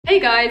Hey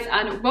guys,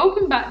 and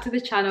welcome back to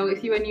the channel.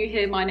 If you are new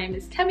here, my name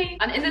is Temi,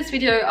 and in this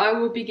video I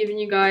will be giving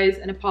you guys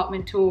an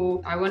apartment tour.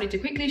 I wanted to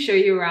quickly show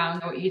you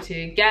around. I want you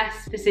to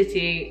guess the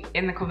city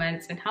in the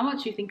comments and how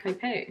much you think I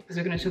paid, because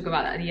we're going to talk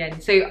about that at the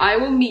end. So I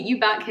will meet you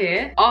back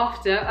here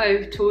after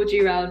I've toured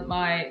you around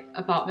my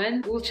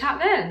apartment. We'll chat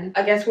then.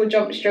 I guess we'll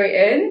jump straight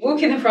in.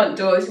 Walk in the front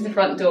door. This is the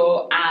front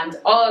door, and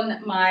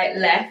on my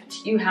left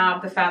you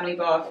have the family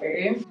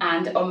bathroom,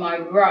 and on my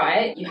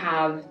right you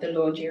have the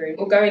laundry room.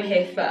 We'll go in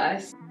here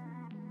first.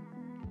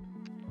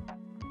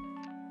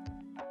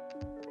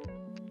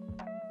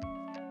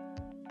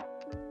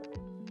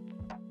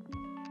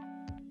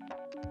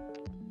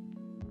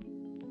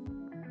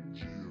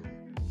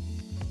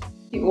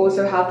 You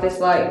also have this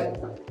like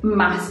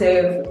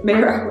massive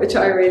mirror, which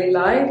I really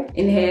like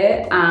in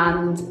here,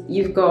 and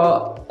you've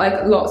got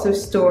like lots of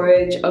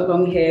storage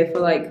along here for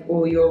like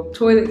all your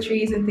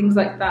toiletries and things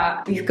like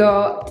that. We've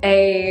got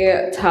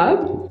a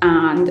tub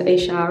and a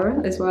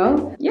shower as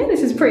well. Yeah,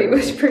 this is pretty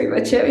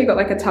much it. We've got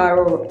like a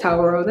towel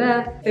roll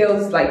there.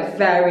 Feels like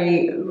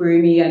very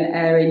roomy and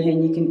airy in here,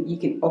 and you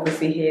can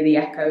obviously hear the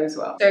echo as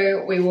well.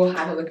 So we will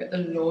have a look at the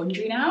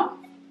laundry now.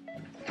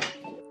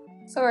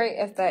 Sorry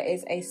if there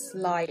is a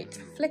slight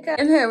flicker.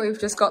 In here we've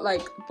just got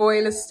like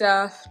boiler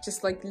stuff,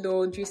 just like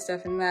laundry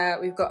stuff in there.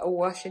 We've got a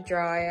washer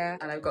dryer,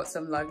 and I've got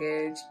some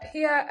luggage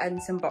here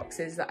and some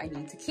boxes that I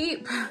need to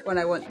keep when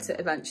I want to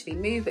eventually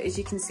move. But as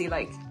you can see,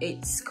 like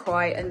it's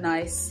quite a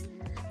nice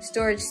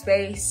storage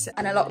space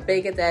and a lot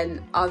bigger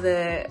than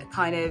other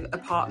kind of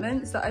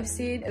apartments that I've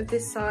seen of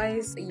this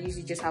size. They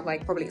usually just have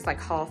like, probably it's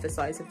like half the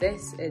size of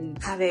this,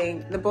 and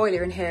having the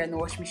boiler in here and the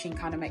washing machine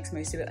kind of makes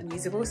most of it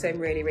unusable. So I'm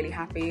really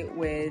happy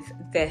with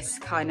this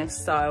kind of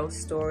style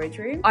storage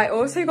room. I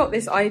also got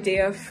this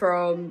idea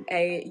from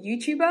a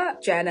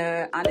YouTuber,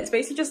 Jenna, and it's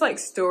basically just like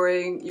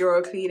storing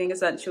your cleaning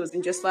essentials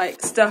and just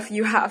like stuff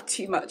you have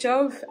too much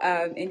of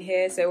in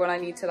here. So when I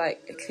need to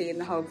like clean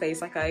the whole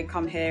place, like I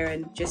come here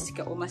and just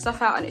get all my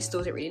stuff out, and it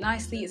stores it really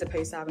nicely as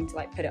opposed to having to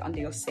like put it under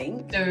your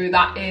sink. So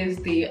that is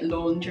the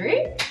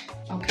laundry.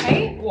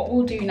 Okay, what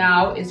we'll do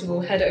now is we'll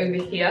head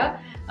over here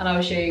and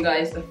I'll show you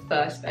guys the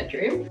first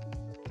bedroom.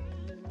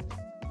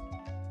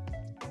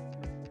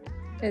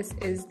 This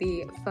is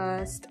the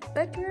first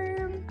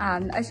bedroom,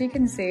 and as you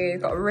can see,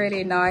 it's got a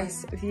really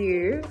nice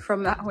view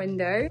from that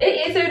window.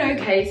 It is an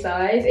okay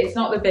size. It's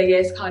not the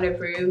biggest kind of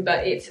room,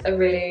 but it's a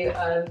really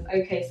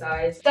okay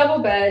size.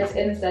 Double beds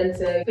in the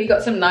center. We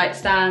got some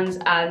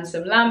nightstands and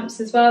some lamps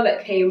as well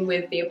that came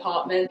with the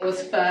apartment. It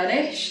was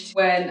furnished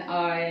when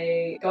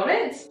I got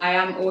it. I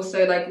am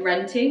also like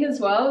renting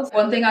as well.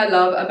 One thing I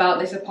love about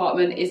this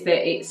apartment is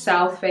that it's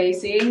south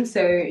facing,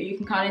 so you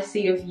can kind of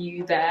see a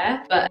view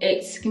there, but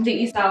it's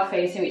completely south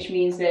facing, which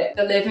means that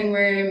the living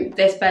room,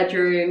 this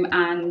bedroom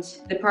and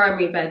the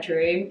primary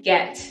bedroom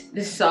get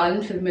the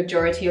sun for the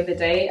majority of the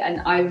day, and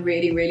I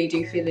really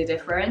do feel the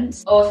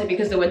difference. Also,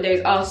 because the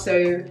windows are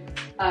so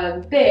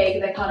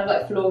big, they're kind of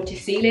like floor to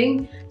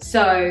ceiling,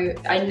 so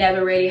I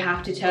never really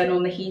have to turn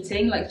on the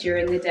heating like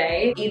during the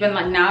day. Even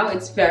like now,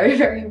 it's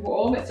very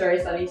warm. It's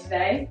very sunny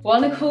today.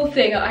 One cool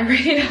thing that I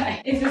really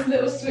like is this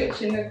little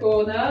switch in the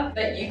corner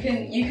that you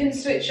can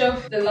switch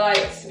off the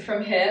lights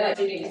from here, like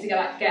you don't need to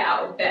get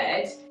out of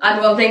bed.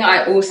 And one thing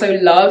I also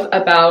love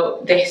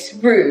about this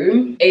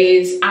room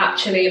is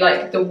actually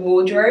like the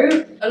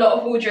wardrobe. A lot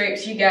of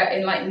wardrobes you get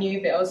in like new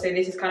builds, so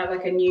this is kind of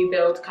like a new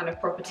build kind of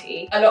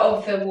property. A lot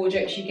of the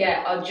wardrobes you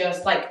get are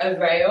just like a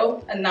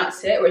rail and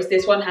that's it, whereas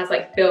this one has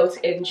like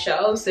built-in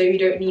shelves, so you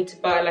don't need to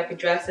buy like a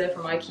dresser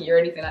from IKEA or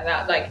anything like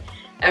that. Like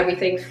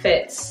everything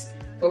fits.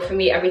 Well, for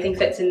me, everything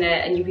fits in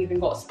there, and you've even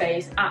got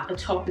space at the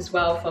top as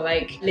well for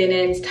like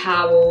linens,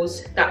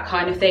 towels, that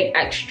kind of thing,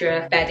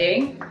 extra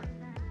bedding.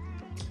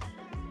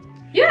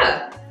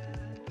 Yeah,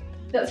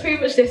 that's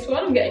pretty much this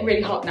one. I'm getting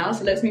really hot now,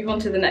 so let's move on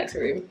to the next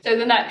room. So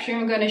the next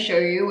room I'm going to show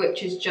you,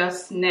 which is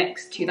just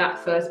next to that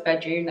first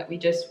bedroom that we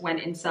just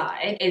went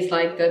inside, is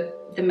like the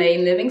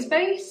main living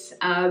space.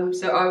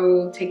 So I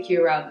will take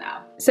you around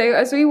now. So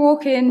as we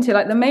walk into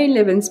like the main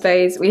living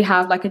space, we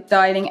have like a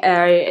dining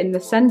area in the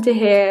center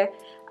here.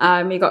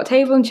 We got a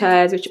table and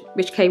chairs,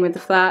 which came with the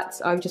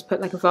flats. I've just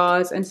put like a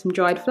vase and some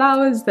dried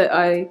flowers that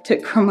I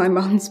took from my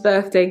mum's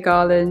birthday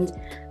garland.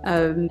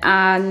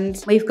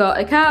 And we've got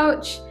a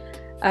couch,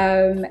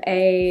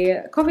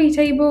 a coffee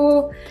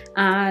table,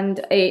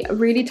 and a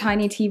really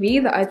tiny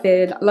TV that I've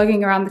been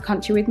lugging around the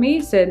country with me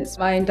since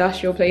my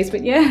industrial place.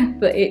 But yeah,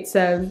 but it's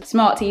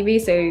smart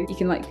TV, so you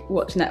can like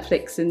watch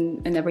Netflix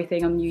and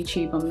everything on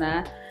YouTube on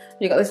there.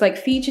 We've got this like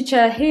feature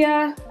chair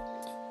here.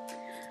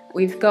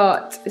 We've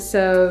got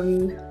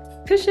some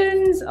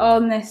cushions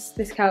on this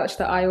couch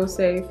that I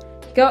also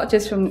got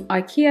just from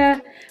IKEA.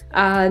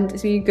 And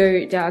as we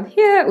go down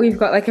here, we've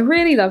got like a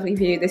really lovely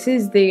view. This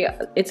is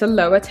it's a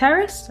lower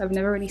terrace. I've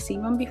never really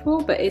seen one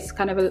before, but it's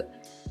kind of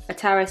a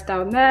terrace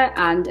down there,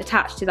 and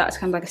attached to that is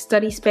kind of like a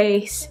study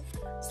space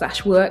 /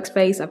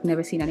 workspace. I've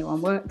never seen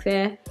anyone work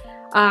there.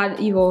 And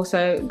you've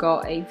also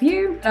got a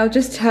view. I'll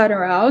just turn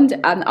around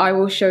and I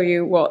will show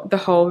you what the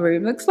whole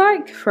room looks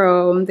like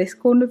from this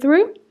corner of the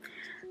room.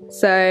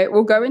 So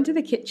we'll go into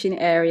the kitchen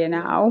area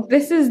now.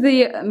 This is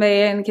the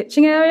main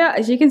kitchen area.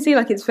 As you can see,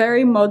 like it's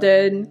very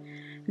modern,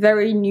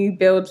 very new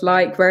build,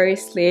 like very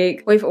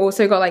sleek. We've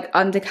also got like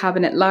under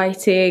cabinet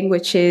lighting,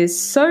 which is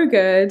so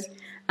good.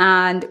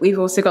 And we've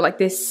also got like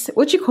this,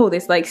 what do you call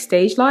this? Like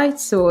stage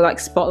lights or like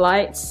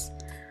spotlights?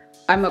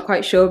 I'm not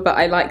quite sure, but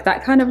I like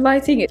that kind of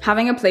lighting.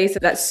 Having a place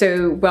that's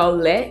so well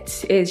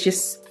lit is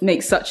just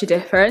makes such a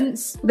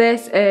difference.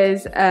 This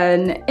is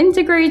an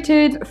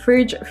integrated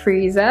fridge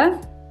freezer.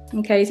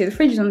 Okay, so the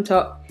fridge is on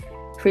top,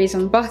 freezer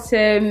on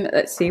bottom.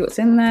 Let's see what's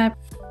in there.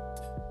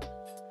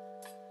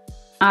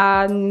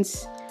 And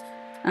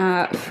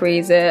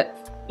freezer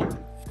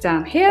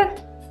down here.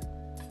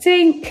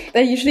 Sink.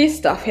 There usually is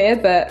stuff here,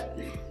 but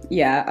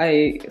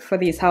yeah, for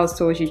these house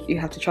tours, you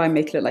have to try and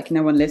make it look like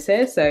no one lives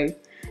here, so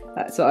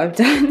that's what I've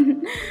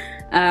done.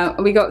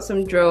 We got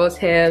some drawers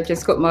here.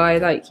 Just got my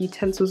like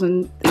utensils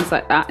and things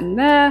like that in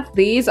there.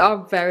 These are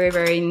very,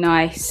 very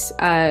nice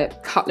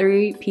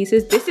cutlery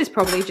pieces. This is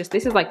probably like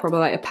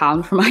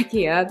 £1 from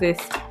IKEA. This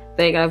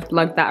thing, I've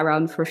lugged that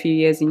around for a few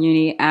years in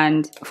uni.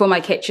 And for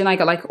my kitchen, I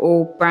got like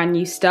all brand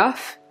new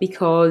stuff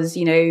because,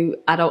 you know,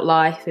 adult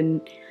life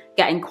and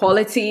getting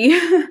quality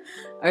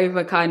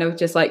over kind of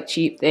just like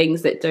cheap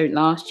things that don't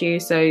last you.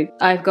 So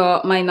I've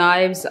got, my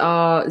knives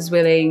are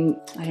Zwilling,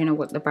 I don't know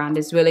what the brand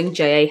is, Zwilling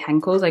J.A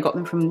Henckels. I got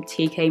them from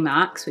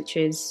Maxx, which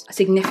is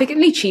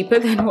significantly cheaper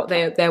than what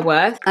they're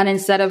worth. And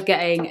instead of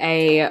getting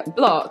a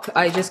block,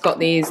 I just got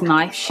these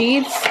knife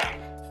sheaths,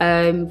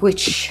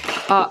 which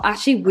are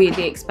actually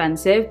weirdly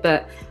expensive,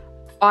 but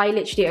I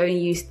literally only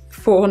used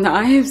 4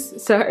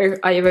 knives, so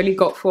I've only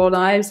got 4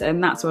 knives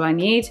and that's what I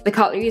need. The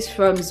cutlery is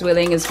from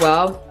Zwilling as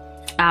well.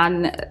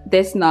 And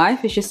this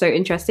knife is just so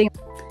interesting.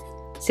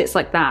 It sits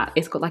like that.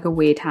 It's got like a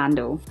weird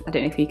handle. I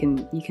don't know if you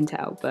can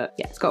tell, but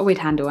yeah, it's got a weird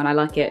handle and I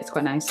like it. It's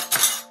quite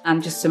nice.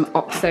 And just some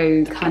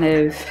OXO kind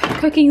of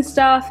cooking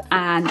stuff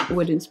and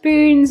wooden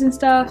spoons and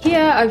stuff.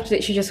 Here, I've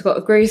literally just got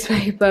a grease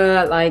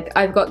paper. Like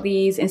I've got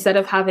these, instead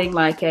of having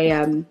like a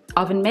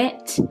oven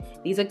mitt,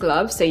 these are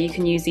gloves, so you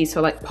can use these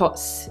for like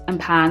pots and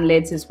pan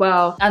lids as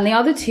well. And the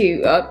other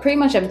 2 are pretty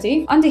much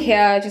empty. Under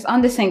here, just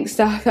under sink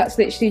stuff, that's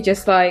literally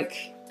just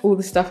like all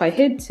the stuff I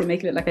hid to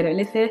make it look like I don't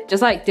live here.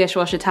 Just like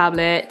dishwasher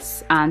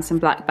tablets and some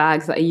black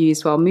bags that I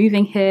used while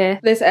moving here.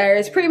 This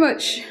area is pretty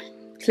much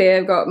clear.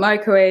 I've got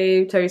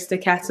microwave, toaster,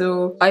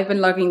 kettle. I've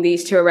been lugging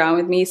these 2 around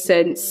with me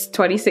since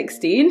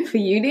 2016 for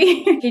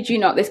uni. Kid you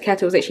not, this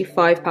kettle is actually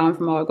 £5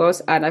 from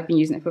Argos and I've been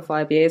using it for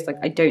 5 years. Like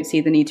I don't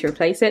see the need to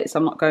replace it, so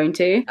I'm not going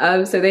to.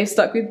 So they've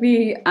stuck with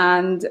me,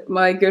 and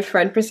my good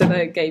friend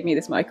Priscilla gave me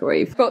this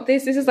microwave. Got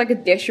this is like a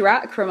dish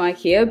rack from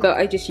IKEA, but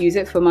I just use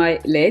it for my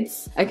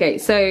lids. Okay,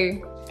 so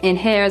in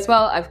here as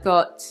well, I've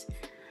got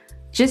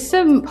just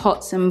some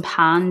pots and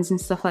pans and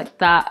stuff like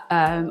that.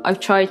 I've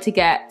tried to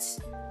get,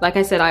 like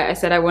I said,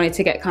 I wanted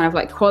to get kind of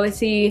like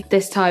quality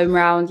this time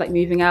around, like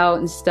moving out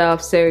and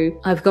stuff. So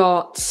I've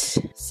got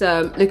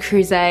some Le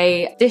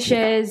Creuset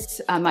dishes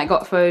I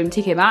got from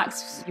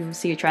Maxx. You'll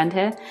see a trend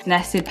here.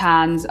 Nested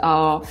pans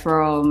are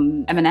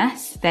from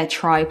M&S. They're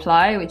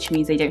tri-ply, which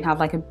means they don't have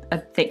like a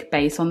thick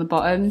base on the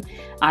bottom.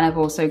 And I've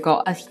also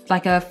got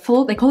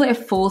they call it a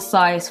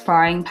full-size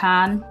frying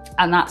pan.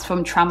 And that's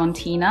from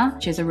Tramontina,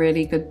 which is a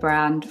really good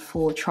brand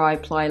for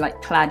tri-ply,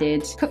 like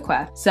cladded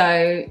cookware.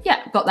 So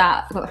yeah, got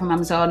that from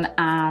Amazon.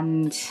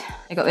 And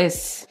I got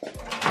this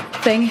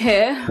thing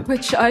here,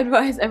 which I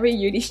advise every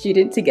uni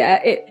student to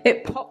get.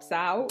 It pops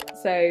out,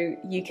 so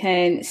you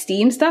can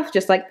steam stuff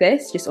just like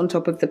this, just on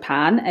top of the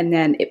pan, and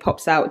then it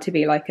pops out to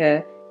be like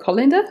a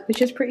colander,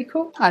 which is pretty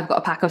cool. I've got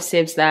a pack of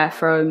sieves there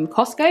from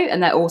Costco,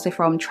 and they're also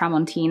from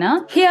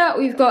Tramontina. Here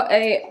we've got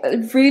a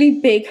really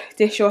big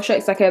dishwasher.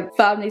 It's like a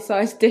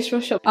family-sized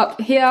dishwasher. Up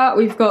here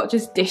we've got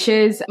just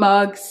dishes,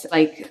 mugs,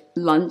 like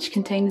lunch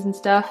containers and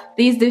stuff.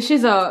 These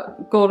dishes are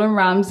Gordon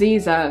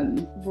Ramsay's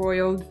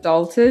Royal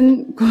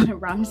Dalton. Gordon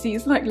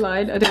Ramsay's like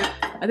line.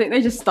 I think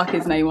they just stuck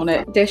his name on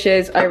it.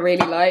 Dishes I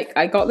really like.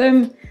 I got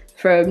them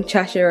from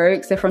Cheshire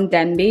Oaks. They're from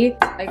Denby.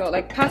 I got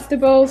like pasta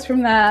bowls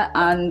from there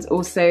and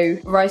also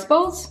rice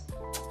bowls.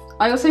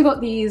 I also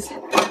got these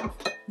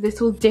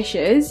little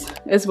dishes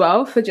as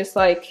well for just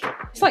like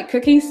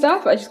cooking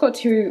stuff. I just got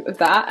 2 of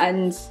that,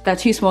 and they're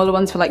 2 smaller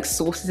ones for like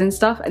sauces and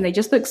stuff, and they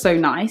just look so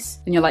nice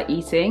when you're like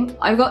eating.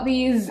 I've got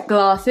these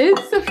glasses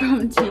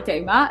from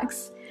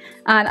Maxx,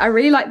 and I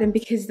really like them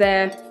because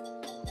they're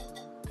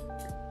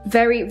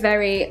very,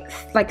 very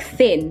like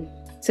thin,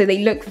 so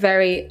they look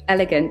very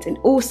elegant. And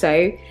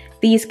also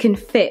these can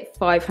fit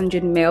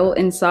 500 ml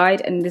inside,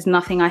 and there's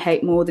nothing I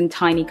hate more than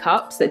tiny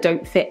cups that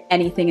don't fit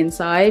anything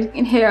inside.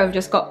 In here I've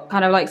just got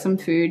kind of like some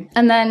food,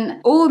 and then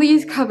all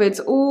these cupboards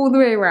all the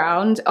way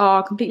around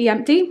are completely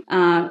empty,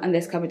 and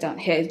this cupboard down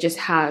here just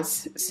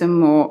has some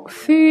more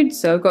food.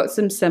 So I've got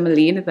some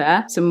semolina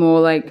there, some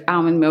more like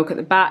almond milk at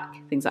the back,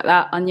 things like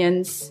that,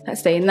 onions that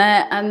stay in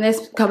there. And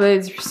this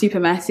cupboard's super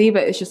messy,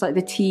 but it's just like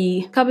the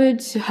tea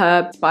cupboard,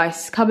 herb,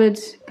 spice cupboard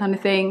kind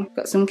of thing.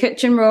 Got some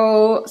kitchen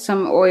roll,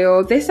 some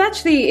oil. This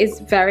actually is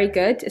very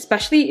good,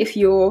 especially if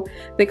you're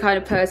the kind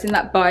of person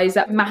that buys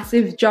that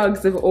massive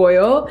jugs of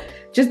oil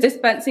just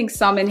dispensing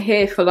some in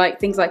here for like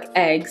things like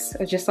eggs,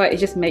 or just like, it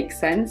just makes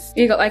sense.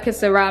 You've got like a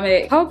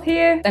ceramic hob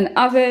here, an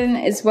oven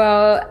as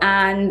well,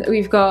 and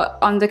we've got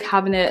under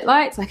cabinet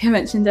lights like I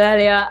mentioned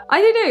earlier.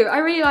 I don't know, I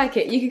really like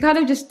it. You can kind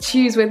of just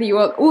choose whether you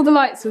want all the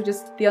lights or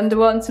just the under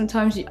one.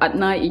 Sometimes at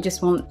night you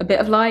just want a bit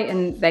of light,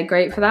 and they're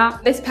great for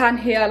that. This pan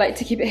here, I like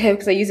to keep it here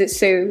because I use it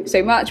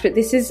so much, but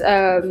this is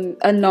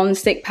a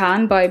non-stick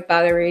pan by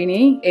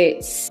Ballerini.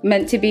 It's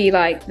meant to be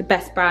like the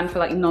best brand for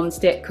like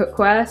non-stick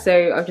cookware,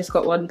 so I've just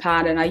got one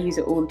pan and I use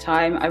it all the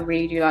time. I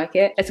really do like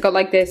it. It's got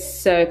like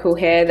this circle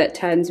here that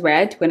turns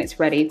red when it's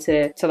ready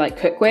to like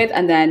cook with,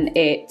 and then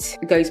it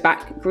goes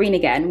back green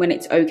again when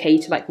it's okay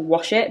to like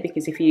wash it,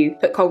 because if you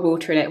put cold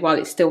water in it while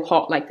it's still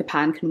hot, like the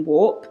pan can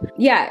warp.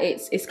 Yeah,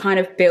 it's kind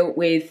of built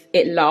with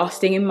it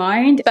lasting in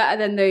mind. Better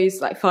than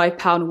those like £5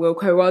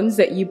 Wilko ones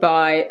that you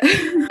buy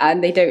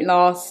and they don't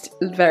last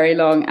very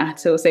long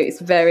at all. So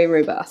it's very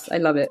robust. I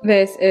love it.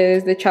 This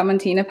is the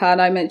Tramontina pan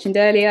I mentioned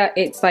earlier.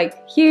 It's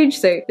like huge.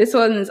 So this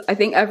one's, I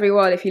think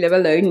everyone, if you live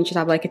alone, you should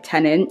have like a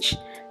 10-inch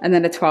and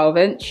then a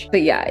 12-inch.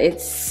 But yeah,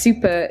 it's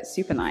super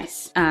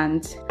nice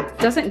and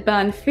doesn't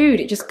burn food.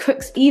 It just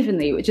cooks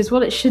evenly, which is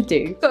what it should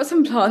do. Got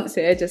some plants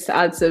here just to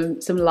add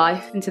some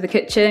life into the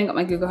kitchen. Got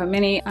my Google Home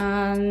Mini,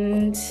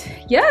 and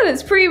yeah,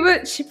 that's pretty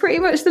much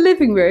the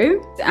living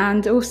room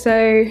and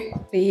also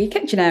the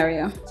kitchen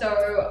area.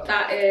 So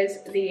that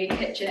is the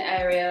kitchen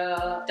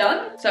area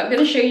done. So I'm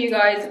gonna show you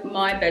guys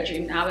my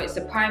bedroom now. It's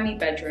the primary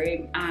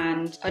bedroom,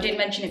 and I didn't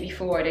mention it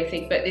before, I don't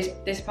think, but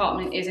this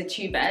apartment is a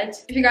 2-bed.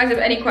 If you guys have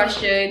any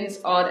questions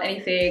on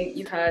anything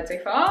you've heard so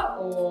far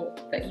or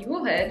that you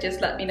will hear,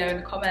 just let me know in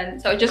the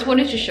comments. So I just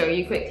wanted to show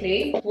you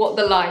quickly what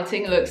the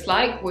lighting looks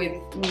like with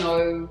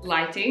no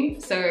lighting.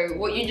 So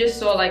what you just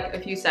saw like a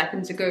few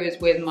seconds ago is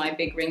with my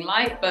big ring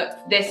light,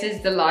 but this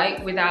is the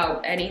light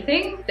without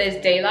anything.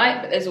 There's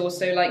daylight, but there's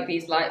also like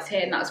these lights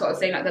here, and that's what I was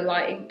saying, like the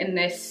lighting in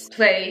this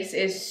place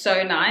is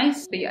so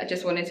nice. But yeah, I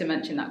just wanted to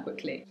mention that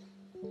quickly.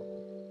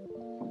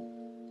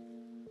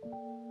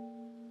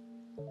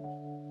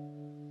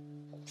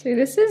 So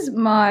this is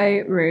my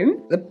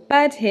room. The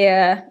bed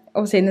here,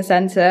 obviously in the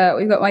center.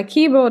 We've got my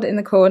keyboard in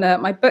the corner,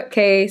 my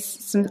bookcase,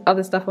 some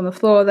other stuff on the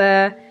floor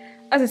there.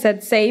 As I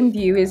said, same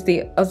view as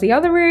the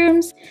other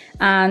rooms.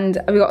 And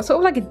we've got sort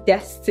of like a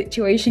desk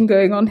situation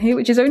going on here,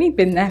 which has only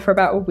been there for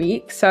about a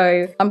week.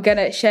 So I'm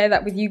gonna share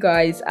that with you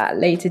guys at a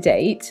later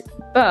date.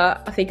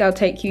 But I think I'll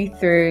take you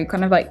through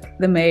kind of like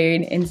the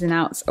main ins and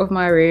outs of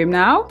my room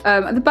now.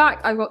 At the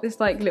back, I've got this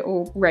like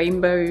little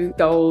rainbow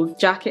gold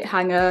jacket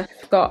hanger.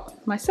 I've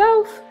got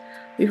myself.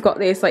 We've got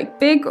this like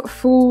big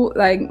full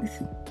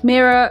length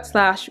mirror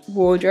 /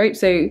 wardrobe.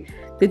 So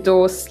the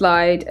doors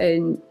slide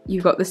and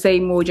you've got the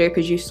same wardrobe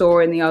as you saw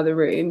in the other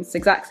room. It's the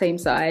exact same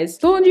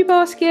size. Laundry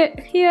basket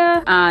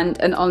here and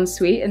an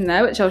ensuite in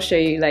there, which I'll show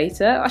you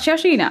later. Actually, I'll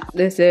show you now.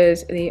 This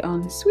is the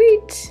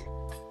ensuite.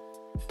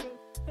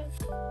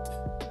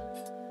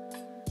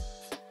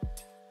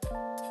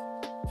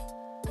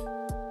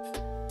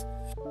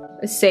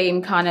 The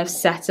same kind of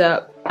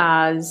setup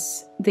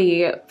as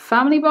the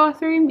family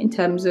bathroom in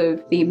terms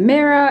of the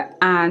mirror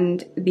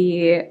and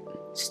the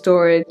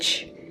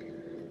storage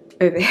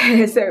over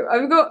here. So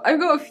I've got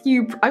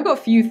a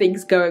few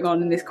things going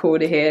on in this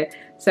corner here.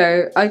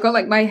 So I've got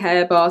like my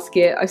hair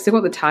basket. I've still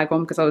got the tag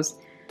on because I was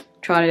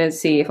trying to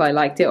see if I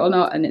liked it or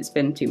not, and it's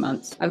been 2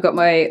 months. I've got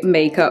my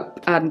makeup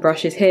and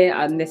brushes here,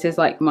 and this is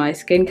like my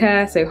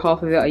skincare. So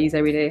half of it I use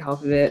every day,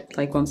 half of it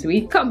like once a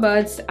week. Cotton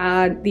buds,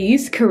 and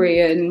these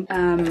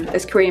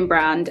this Korean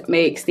brand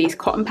makes these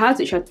cotton pads,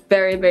 which are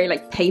very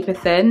like paper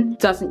thin.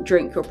 Doesn't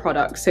drink your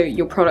products, so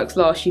your products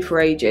last you for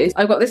ages.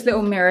 I've got this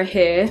little mirror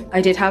here. I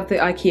did have the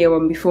IKEA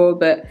one before,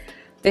 but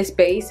this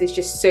base is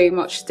just so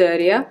much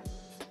sturdier.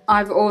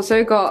 I've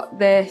also got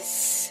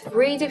this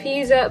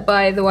rediffuser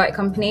by The White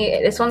Company.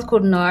 This one's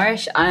called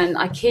Nourish, and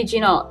I kid you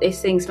not, this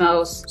thing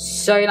smells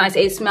so nice.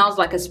 It smells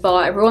like a spa.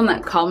 Everyone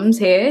that comes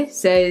here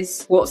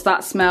says, what's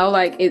that smell?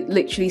 Like, it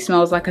literally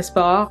smells like a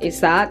spa. It's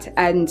that.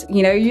 And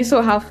you know, you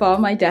saw how far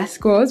my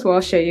desk was. Well,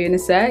 I'll show you in a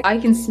sec. I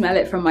can smell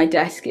it from my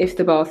desk if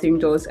the bathroom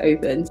door's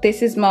open.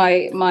 This is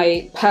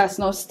my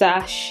personal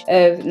stash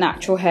of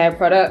natural hair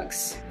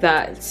products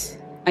that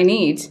I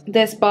need.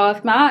 This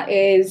bath mat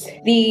is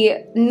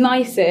the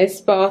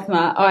nicest bath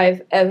mat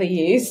I've ever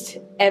used,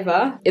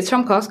 ever. It's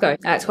from Costco.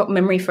 It's got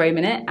memory foam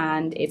in it,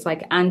 and it's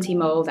like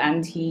anti-mold,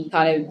 anti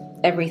kind of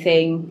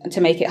everything to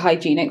make it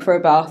hygienic for a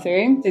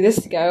bathroom. So this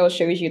scale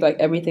shows you like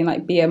everything,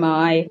 like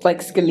BMI,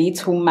 like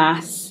skeletal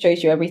mass,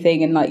 shows you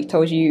everything, and like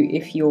tells you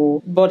if your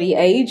body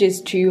age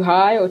is too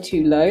high or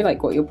too low,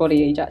 like what your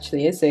body age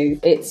actually is. So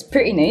it's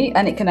pretty neat,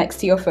 and it connects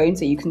to your phone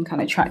so you can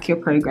kind of track your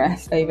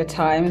progress over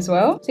time as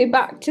well. So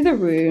back to the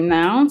room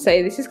now.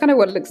 So this is kind of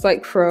what it looks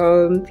like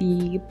from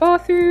the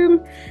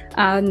bathroom,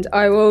 and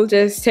I will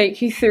just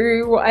take you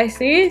through what I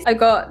see. I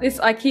got this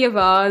IKEA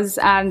vase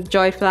and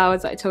dried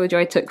flowers that I told you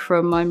I took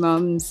from my mum.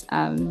 mum's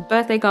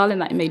birthday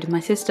garland that I made with my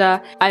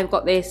sister. I've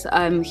got this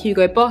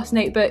Hugo Boss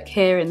notebook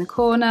here in the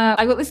corner.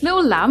 I've got this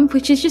little lamp,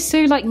 which is just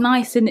so like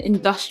nice and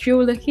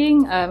industrial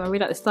looking. I really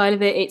like the style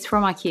of it. It's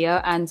from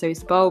IKEA, and so is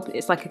the bulb.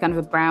 It's like a kind of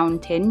a brown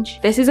tinge.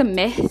 This is a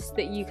mist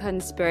that you can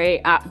spray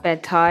at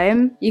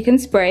bedtime. You can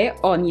spray it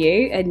on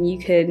you, and you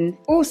can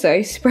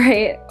also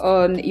spray it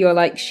on your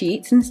like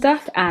sheets and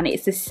stuff, and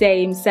it's the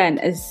same scent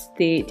as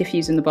the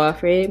diffuser in the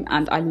bathroom,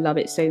 and I love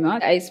it so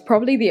much. It's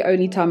probably the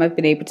only time I've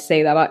been able to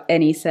say that about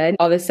any scent.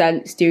 Other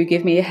scents do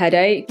give me a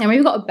headache. And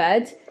we've got a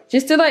bed.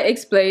 Just to like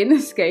explain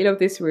the scale of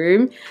this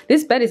room,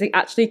 this bed is like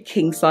actually a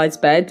king size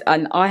bed,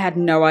 and I had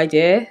no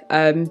idea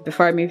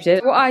before I moved in.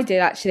 What I did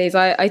actually is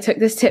I took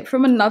this tip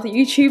from another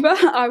YouTuber.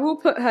 I will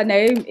put her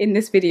name in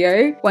this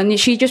video. When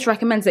she just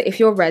recommends that if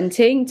you're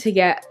renting, to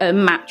get a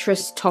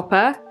mattress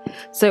topper.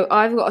 So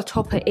I've got a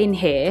topper in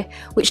here,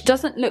 which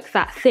doesn't look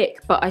that thick,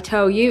 but I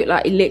tell you,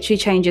 like, it literally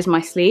changes my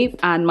sleep.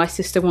 And my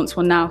sister wants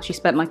one now. She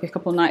spent like a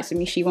couple nights with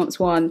me. She wants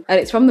one, and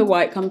it's from the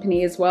White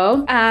Company as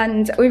well.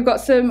 And we've got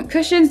some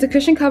cushions. The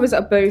cushion covers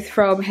are both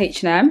from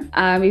H&M.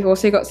 And we've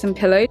also got some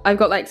pillows. I've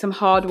got like some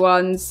hard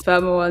ones,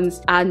 firmer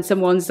ones, and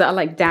some ones that are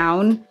like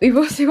down. We've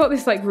also got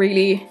this like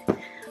really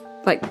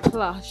like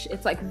plush,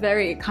 it's like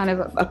very kind of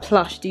a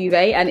plush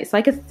duvet, and it's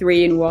like a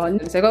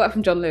 3-in-1. So I got that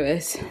from John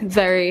Lewis.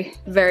 Very,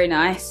 very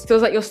nice.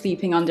 Feels like you're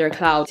sleeping under a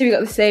cloud. So we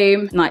got the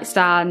same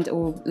nightstand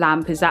or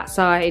lamp as that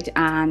side,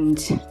 and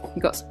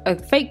we got a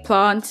fake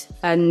plant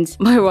and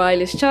my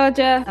wireless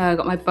charger. I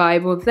got my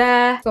Bible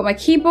there. Got my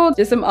keyboard.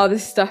 There's some other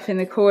stuff in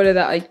the corner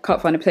that I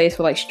can't find a place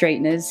for, like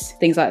straighteners,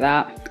 things like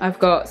that. I've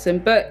got some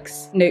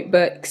books,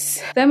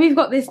 notebooks. Then we've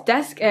got this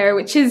desk area,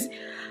 which is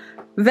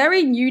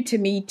very new to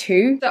me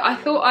too. So I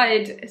thought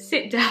I'd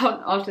sit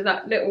down after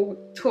that little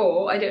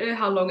tour. I don't know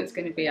how long it's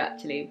going to be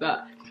actually,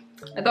 but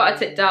I thought I'd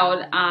sit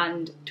down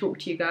and talk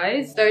to you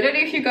guys. So I don't know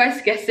if you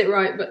guys guessed it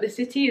right, but the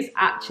city is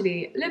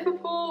actually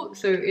Liverpool,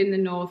 so in the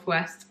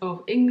northwest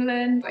of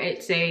England.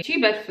 It's a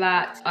 2-bed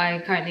flat. I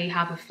currently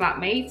have a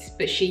flatmate,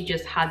 but she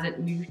just hasn't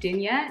moved in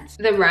yet.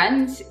 The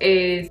rent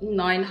is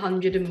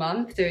 £900 a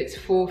month, so it's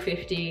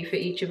 £450 for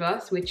each of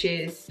us, which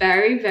is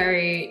very,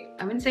 very,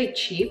 I wouldn't say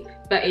cheap,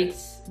 but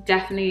it's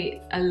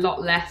definitely a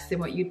lot less than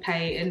what you'd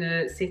pay in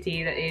a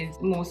city that is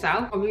more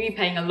south. Probably be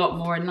paying a lot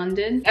more in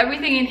London.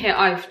 Everything in here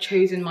I've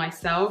chosen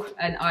myself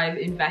and I've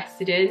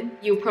invested in.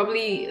 You'll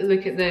probably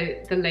look at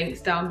the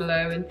links down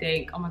below and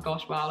think, oh my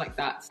gosh, wow, like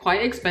that's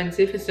quite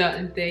expensive for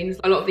certain things.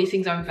 A lot of these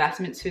things are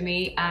investments for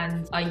me,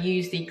 and I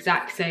use the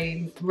exact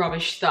same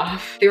rubbish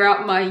stuff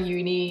throughout my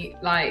uni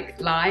like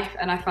life,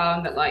 and I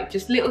found that like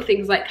just little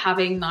things like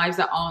having knives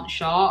that aren't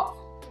sharp.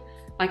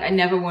 Like I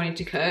never wanted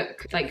to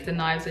cook. Like the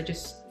knives are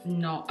just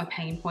not a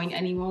pain point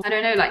anymore. I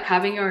don't know, like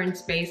having your own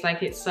space,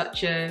 like it's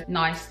such a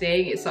nice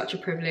thing. It's such a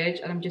privilege,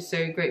 and I'm just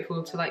so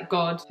grateful to like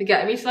God for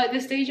getting me to like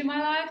this stage in my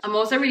life. I'm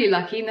also really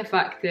lucky in the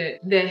fact that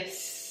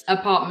this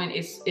apartment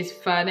is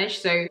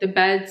furnished. So the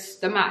beds,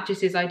 the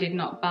mattresses I did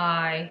not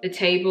buy, the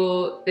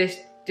table, this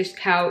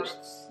couch,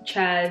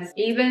 chairs,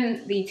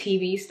 even the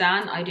TV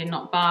stand I did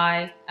not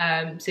buy.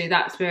 So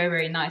that's very,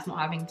 very nice not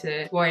having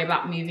to worry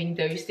about moving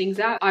those things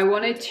out. I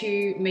wanted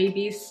to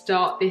maybe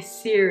start this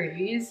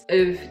series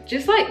of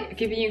just like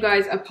giving you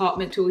guys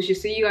apartment tours,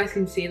 just so you guys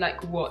can see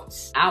like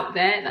what's out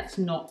there that's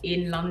not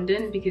in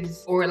London,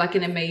 because, or like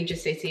in a major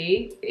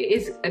city. It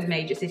is a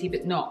major city,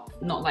 but not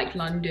like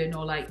London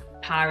or like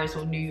Paris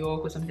or New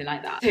York or something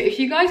like that. So if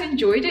you guys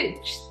enjoyed it,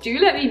 just do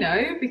let me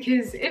know,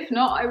 because if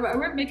not, I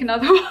won't make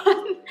another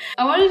one.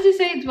 I wanted to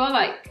say as well,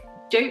 like,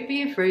 don't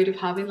be afraid of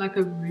having like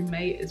a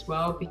roommate as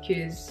well,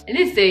 because in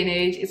this day and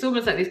age, it's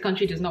almost like this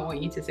country does not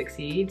want you to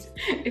succeed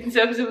in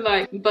terms of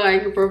like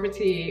buying a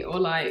property or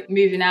like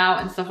moving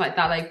out and stuff like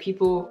that. Like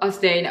people are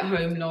staying at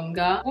home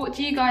longer. What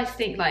do you guys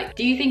think? Like,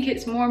 do you think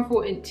it's more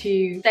important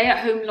to stay at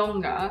home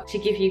longer to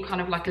give you kind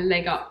of like a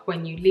leg up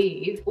when you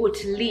leave, or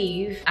to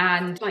leave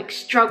and like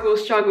struggle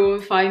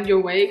and find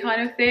your way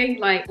kind of thing?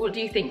 Like, what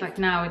do you think like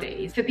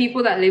nowadays? For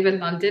people that live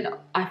in London,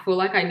 I feel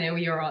like I know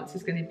what your answer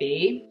is going to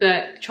be,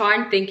 but try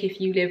and think,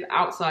 if you live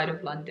outside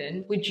of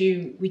London, would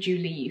you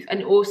leave?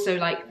 And also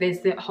like there's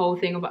the whole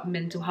thing about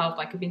mental health.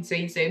 Like I've been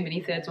seeing so many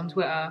threads on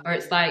Twitter where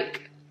it's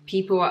like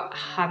people are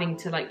having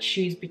to like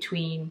choose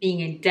between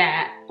being in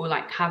debt or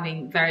like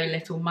having very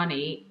little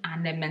money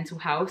and their mental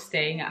health,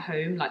 staying at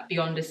home like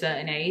beyond a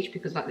certain age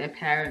because like their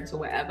parents or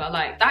whatever.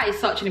 Like that is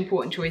such an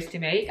important choice to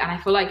make, and I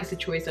feel like it's a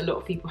choice a lot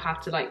of people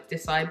have to like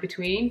decide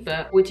between.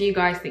 But what do you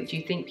guys think? Do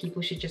you think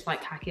people should just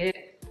like hack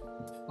it?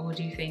 Or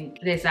do you think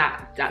there's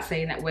that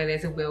saying that where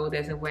there's a will,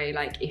 there's a way?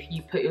 Like if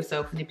you put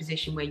yourself in a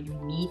position where you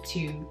need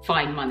to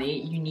find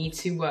money, you need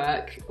to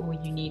work, or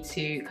you need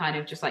to kind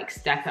of just like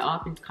step it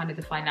up into kind of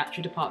the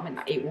financial department,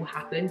 that it will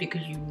happen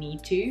because you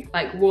need to.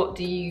 Like what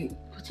do you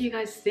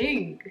guys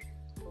think?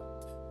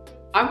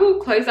 I will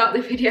close out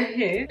the video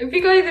here. Hope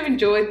you guys have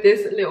enjoyed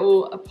this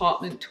little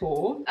apartment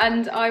tour,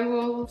 and I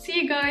will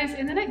see you guys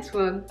in the next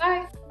one.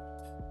 Bye.